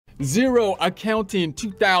Xero Accounting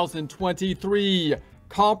 2023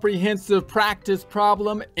 Comprehensive Practice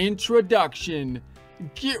Problem Introduction.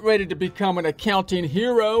 Get ready to become an accounting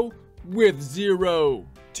hero with Xero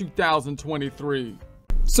 2023.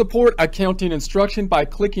 Support accounting instruction by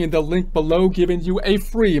clicking the link below, giving you a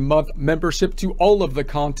free month membership to all of the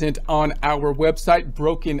content on our website,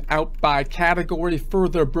 broken out by category,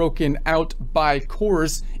 further broken out by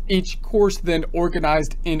course. Each course then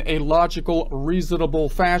organized in a logical, reasonable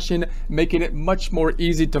fashion, making it much more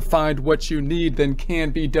easy to find what you need than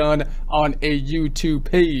can be done on a YouTube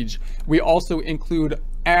page. We also include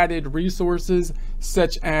added resources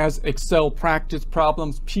such as Excel practice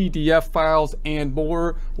problems, PDF files, and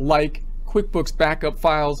more, like QuickBooks backup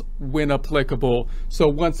files when applicable. So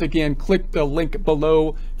once again, click the link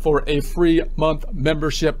below for a free month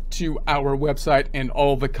membership to our website and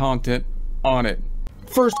all the content on it.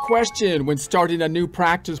 First question when starting a new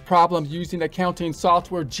practice problem using accounting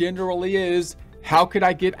software generally is, how could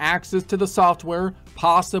I get access to the software,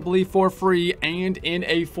 possibly for free and in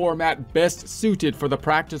a format best suited for the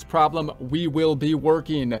practice problem we will be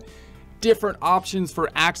working? Different options for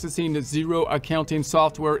accessing the Xero accounting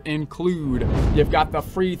software include, you've got the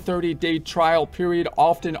free 30-day trial period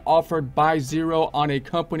often offered by Xero on a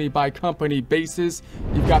company-by-company basis.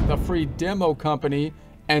 You've got the free demo company,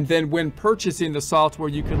 and then when purchasing the software,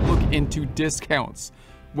 you can look into discounts.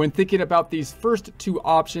 When thinking about these first two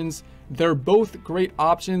options, they're both great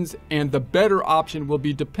options, and the better option will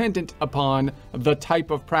be dependent upon the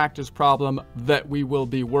type of practice problem that we will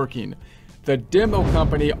be working. The demo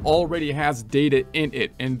company already has data in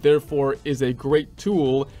it and therefore is a great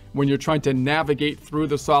tool when you're trying to navigate through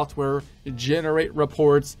the software, generate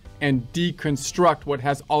reports, and deconstruct what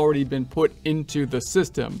has already been put into the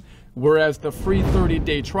system. Whereas the free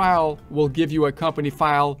 30-day trial will give you a company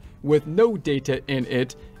file with no data in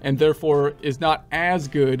it, and therefore is not as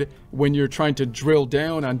good when you're trying to drill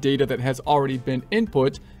down on data that has already been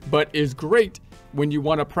input, but is great when you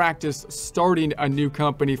want to practice starting a new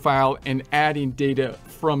company file and adding data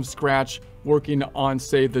from scratch, working on,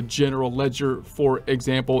 say, the general ledger, for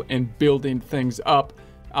example, and building things up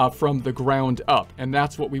from the ground up. And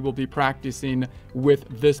that's what we will be practicing with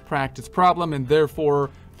this practice problem, and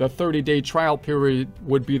therefore the 30-day trial period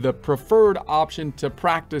would be the preferred option to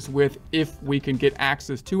practice with if we can get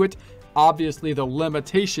access to it. Obviously, the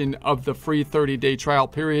limitation of the free 30-day trial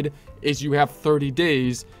period is you have 30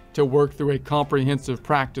 days to work through a comprehensive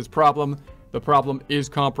practice problem. The problem is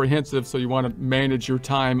comprehensive, so you want to manage your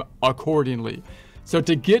time accordingly. So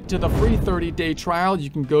to get to the free 30-day trial, you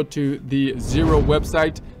can go to the Xero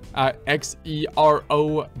website,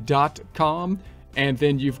 xero.com. And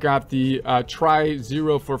then you've got the try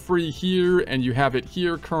Xero for free here, and you have it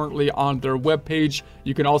here currently on their webpage.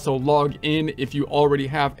 You can also log in if you already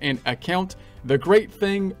have an account. The great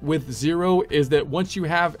thing with Xero is that once you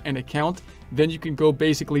have an account, then you can go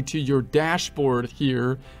basically to your dashboard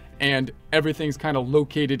here, and everything's kind of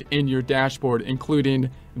located in your dashboard, including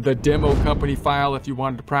the demo company file if you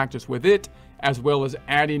wanted to practice with it, as well as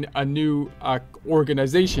adding a new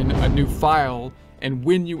organization, a new file. And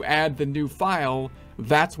when you add the new file,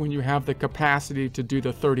 that's when you have the capacity to do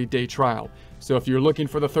the 30-day trial. So if you're looking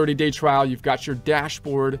for the 30-day trial, you've got your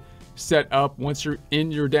dashboard set up. Once you're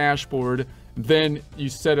in your dashboard, then you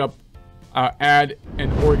set up add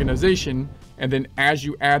an organization. And then as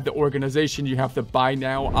you add the organization, you have the buy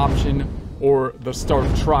now option or the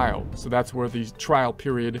start trial. So that's where the trial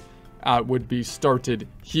period would be started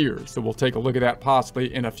here. So we'll take a look at that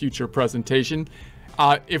possibly in a future presentation.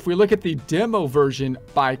 If we look at the demo version,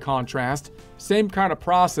 by contrast, same kind of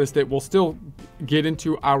process that we'll still get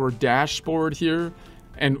into our dashboard here.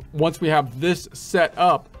 And once we have this set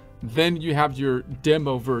up, then you have your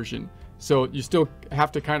demo version. So you still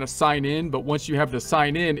have to kind of sign in, but once you have the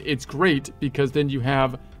sign in, it's great because then you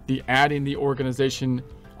have the adding the organization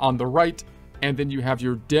on the right, and then you have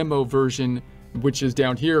your demo version, which is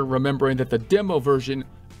down here, remembering that the demo version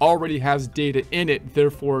already has data in it,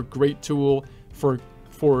 therefore great tool for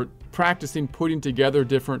practicing putting together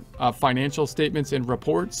different financial statements and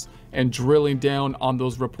reports and drilling down on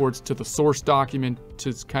those reports to the source document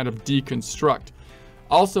to kind of deconstruct.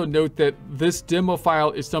 Also note that this demo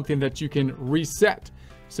file is something that you can reset.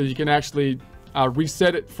 So you can actually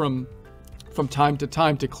reset it from time to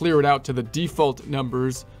time to clear it out to the default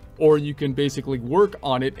numbers, or you can basically work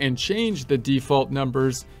on it and change the default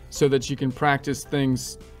numbers so that you can practice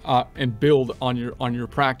things and build on your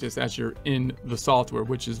practice as you're in the software,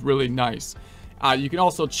 which is really nice. You can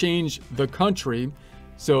also change the country.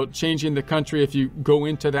 So changing the country, if you go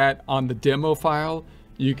into that on the demo file,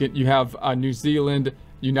 you have New Zealand,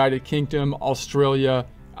 United Kingdom, Australia,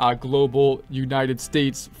 global United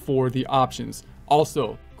States for the options.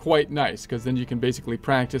 Also quite nice, because then you can basically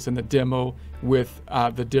practice in the demo with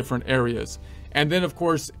the different areas. And then of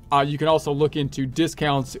course, you can also look into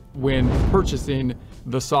discounts when purchasing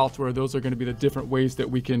the software. Those are going to be the different ways that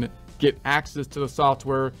we can get access to the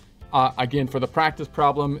software. Again, for the practice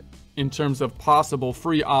problem, in terms of possible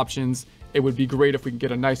free options, it would be great if we can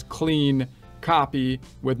get a nice clean copy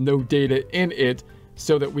with no data in it,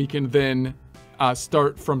 so that we can then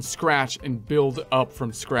start from scratch and build up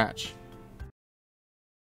from scratch.